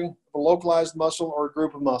overuse injury of a localized muscle or a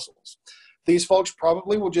group of muscles. These folks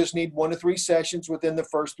probably will just need 1 to 3 sessions within the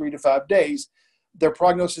first 3 to 5 days. Their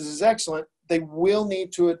prognosis is excellent. They will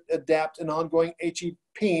need to adapt an ongoing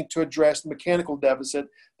HEP to address the mechanical deficit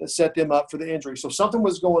that set them up for the injury. So something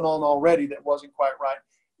was going on already that wasn't quite right,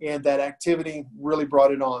 and that activity really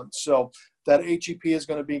brought it on. So that HEP is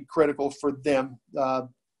going to be critical for them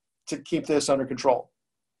to keep this under control.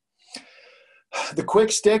 The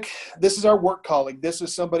quick stick, this is our work colleague. This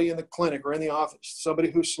is somebody in the clinic or in the office, somebody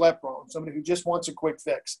who slept wrong, somebody who just wants a quick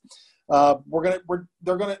fix. They're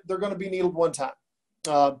gonna be needled one time.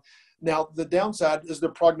 Now the downside is their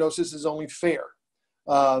prognosis is only fair.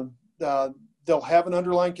 they'll have an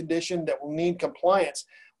underlying condition that will need compliance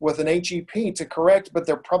with an HEP to correct, but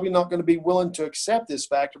they're probably not going to be willing to accept this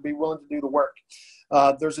fact or be willing to do the work.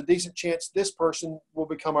 There's a decent chance this person will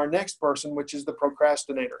become our next person, which is the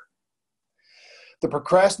procrastinator. The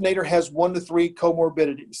procrastinator has 1 to 3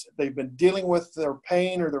 comorbidities. They've been dealing with their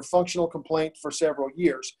pain or their functional complaint for several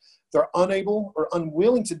years. They're unable or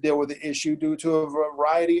unwilling to deal with the issue due to a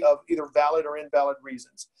variety of either valid or invalid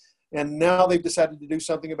reasons. And now they've decided to do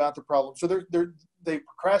something about the problem. So they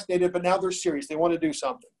procrastinated, but now they're serious. They want to do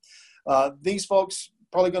something. These folks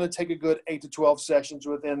probably going to take a good 8 to 12 sessions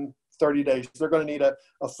within 30 days. They're going to need a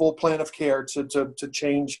full plan of care to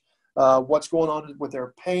change what's going on with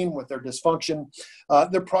their pain, with their dysfunction.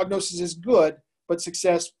 Their prognosis is good, but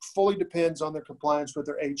success fully depends on their compliance with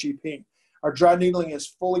their HEP. Our dry needling is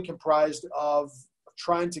fully comprised of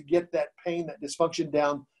trying to get that pain, that dysfunction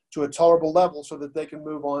down to a tolerable level so that they can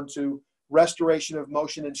move on to restoration of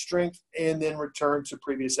motion and strength and then return to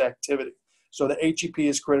previous activity. So the HEP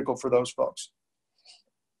is critical for those folks.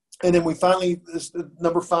 And then we finally,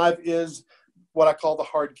 number 5 is what I call the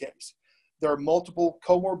hard case. There are multiple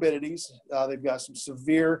comorbidities. They've got some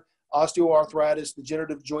severe osteoarthritis,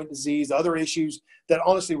 degenerative joint disease, other issues that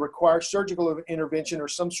honestly require surgical intervention or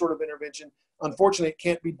some sort of intervention. Unfortunately, it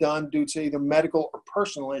can't be done due to either medical or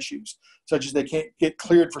personal issues, such as they can't get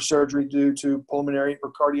cleared for surgery due to pulmonary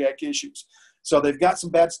or cardiac issues. So they've got some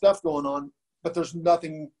bad stuff going on, but there's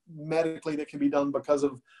nothing medically that can be done because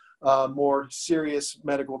of more serious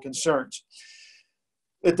medical concerns.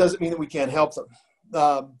 It doesn't mean that we can't help them.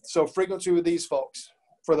 So frequency with these folks.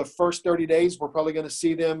 For the first 30 days, we're probably going to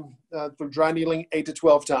see them through dry needling 8 to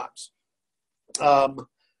 12 times.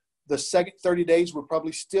 The second 30 days, we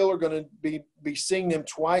probably still are going to be seeing them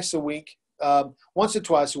twice a week, once or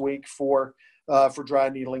twice a week for dry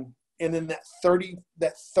needling. And then that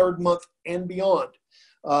third month and beyond,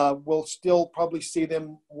 we'll still probably see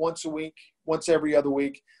them once a week, once every other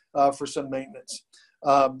week for some maintenance.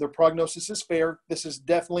 Their prognosis is fair. This is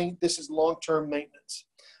long-term maintenance.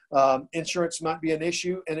 Insurance might be an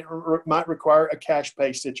issue, and it might require a cash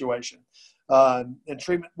pay situation. And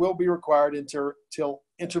treatment will be required until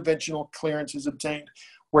interventional clearance is obtained.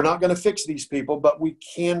 We're not going to fix these people, but we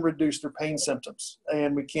can reduce their pain symptoms,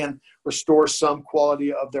 and we can restore some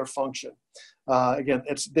quality of their function. Again,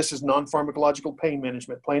 this is non-pharmacological pain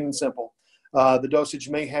management, plain and simple. The dosage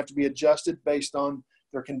may have to be adjusted based on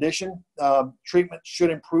their condition. Treatment should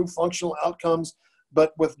improve functional outcomes,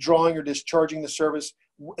 but withdrawing or discharging the service,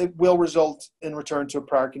 it will result in return to a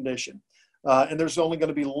prior condition. And there's only going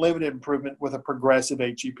to be limited improvement with a progressive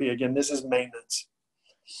HEP. Again, this is maintenance.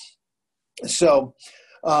 So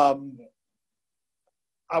I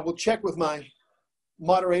will check with my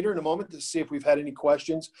moderator in a moment to see if we've had any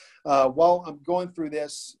questions. While I'm going through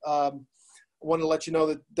this, I want to let you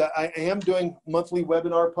know that I am doing monthly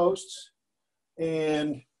webinar posts,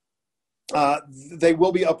 and they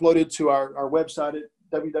will be uploaded to our website at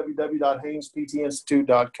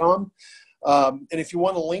www.hainesptinstitute.com. And if you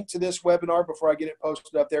want a link to this webinar before I get it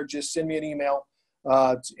posted up there, just send me an email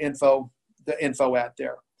to the info at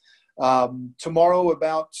there. Tomorrow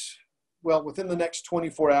within the next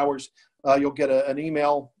 24 hours, you'll get an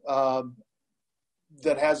email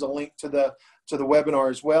that has a link to the webinar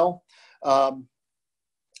as well.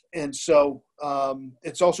 And so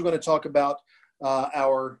it's also going to talk about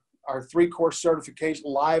our 3-course certification,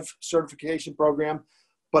 live certification program,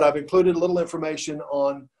 but I've included a little information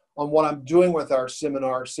on what I'm doing with our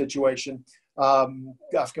seminar situation. I'm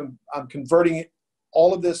converting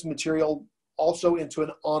all of this material also into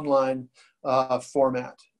an online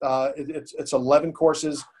format. It's 11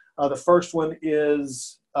 courses. The first one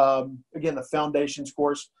is, again, the foundations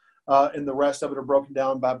course, and the rest of it are broken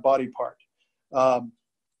down by body part.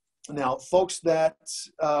 Now, folks that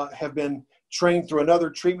have been trained through another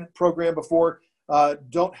treatment program before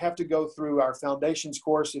don't have to go through our foundations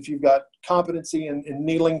course. If you've got competency in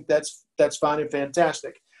needling, that's fine and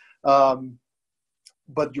fantastic.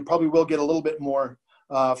 But you probably will get a little bit more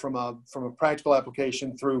from a practical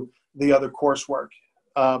application through the other coursework.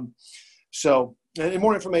 So, and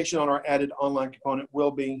more information on our added online component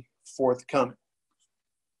will be forthcoming.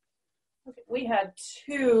 Okay, we had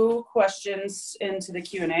 2 questions into the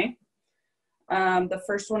Q&A. The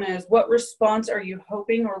first one is, what response are you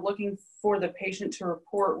hoping or looking for the patient to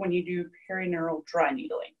report when you do perineural dry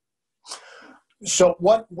needling? So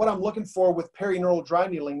what I'm looking for with perineural dry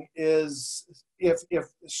needling is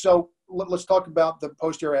let's talk about the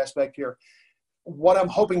posterior aspect here. What I'm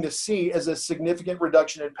hoping to see is a significant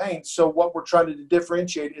reduction in pain. So what we're trying to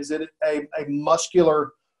differentiate, is it a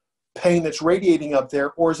muscular pain that's radiating up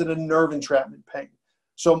there, or is it a nerve entrapment pain?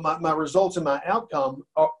 So my results and my outcome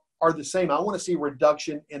are the same. I want to see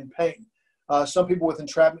reduction in pain. Some people with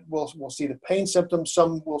entrapment will see the pain symptoms.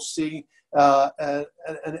 Some will see an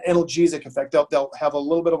analgesic effect. They'll have a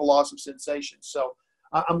little bit of a loss of sensation. So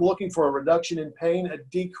I'm looking for a reduction in pain, a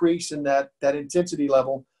decrease in that intensity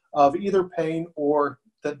level of either pain or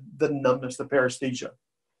the numbness, the paresthesia.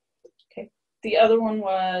 Okay. The other one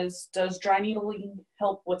was, does dry needling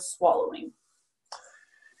help with swallowing?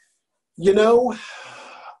 You know,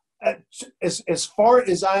 as far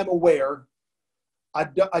as I'm aware, I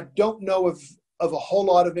don't know of a whole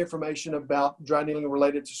lot of information about dry needling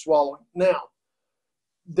related to swallowing. Now,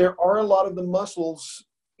 there are a lot of the muscles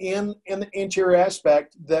in the anterior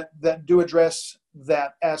aspect that do address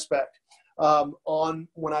that aspect.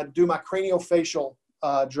 When I do my craniofacial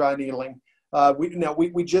dry needling,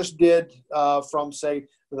 we just did from, say,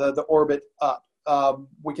 the orbit up.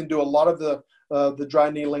 We can do a lot of the dry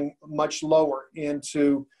needling much lower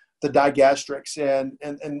into the digastrics and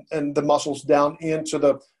the muscles down into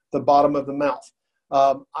the bottom of the mouth.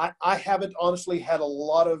 I haven't honestly had a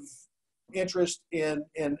lot of interest in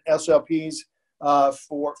SLPs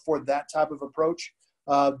for that type of approach.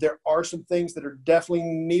 There are some things that are definitely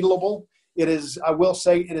needleable. I will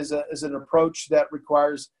say it is an approach that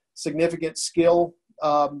requires significant skill.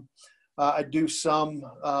 I do some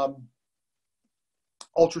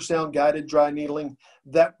ultrasound guided dry needling.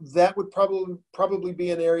 That would probably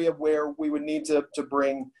be an area where we would need to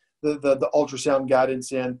bring the ultrasound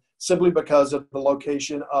guidance in, simply because of the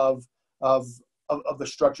location of the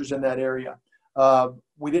structures in that area.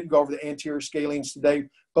 We didn't go over the anterior scalenes today,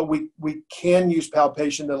 but we can use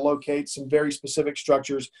palpation to locate some very specific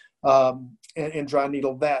structures and dry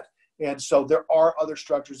needle that. And so there are other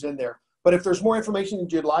structures in there. But if there's more information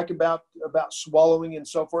that you'd like about swallowing and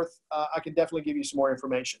so forth, I can definitely give you some more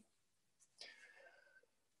information.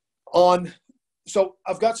 So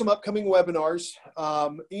I've got some upcoming webinars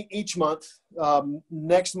each month.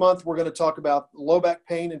 Next month, we're going to talk about low back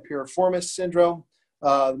pain and piriformis syndrome.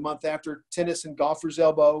 The month after, tennis and golfer's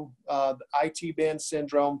elbow, the IT band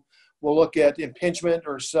syndrome. We'll look at impingement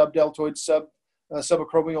or subdeltoid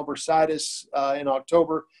subacromial bursitis in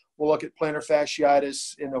October. We'll look at plantar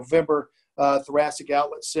fasciitis in November, thoracic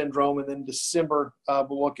outlet syndrome, and then December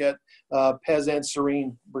we'll look at pes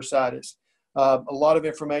anserine bursitis. A lot of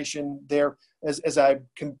information there. As I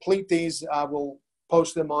complete these, I will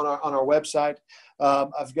post them on our website.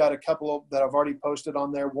 I've got a couple that I've already posted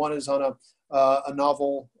on there. One is on a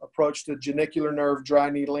novel approach to genicular nerve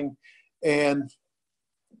dry needling, and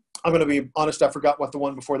I'm going to be honest, I forgot what the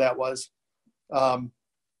one before that was.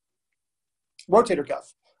 Rotator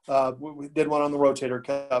cuff. We did one on the rotator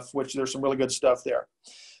cuff, which there's some really good stuff there.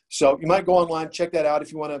 So you might go online, check that out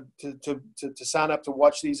if you want to sign up to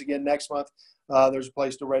watch these again next month. There's a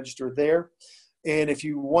place to register there. And if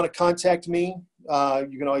you want to contact me,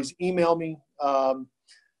 you can always email me.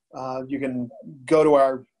 You can go to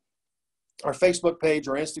our Facebook page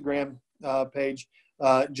or Instagram page.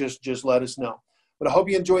 Just let us know. But I hope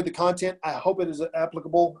you enjoyed the content. I hope it is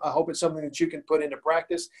applicable. I hope it's something that you can put into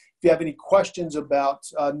practice. If you have any questions about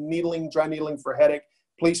dry needling for headache,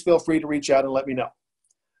 please feel free to reach out and let me know.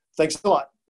 Thanks a lot.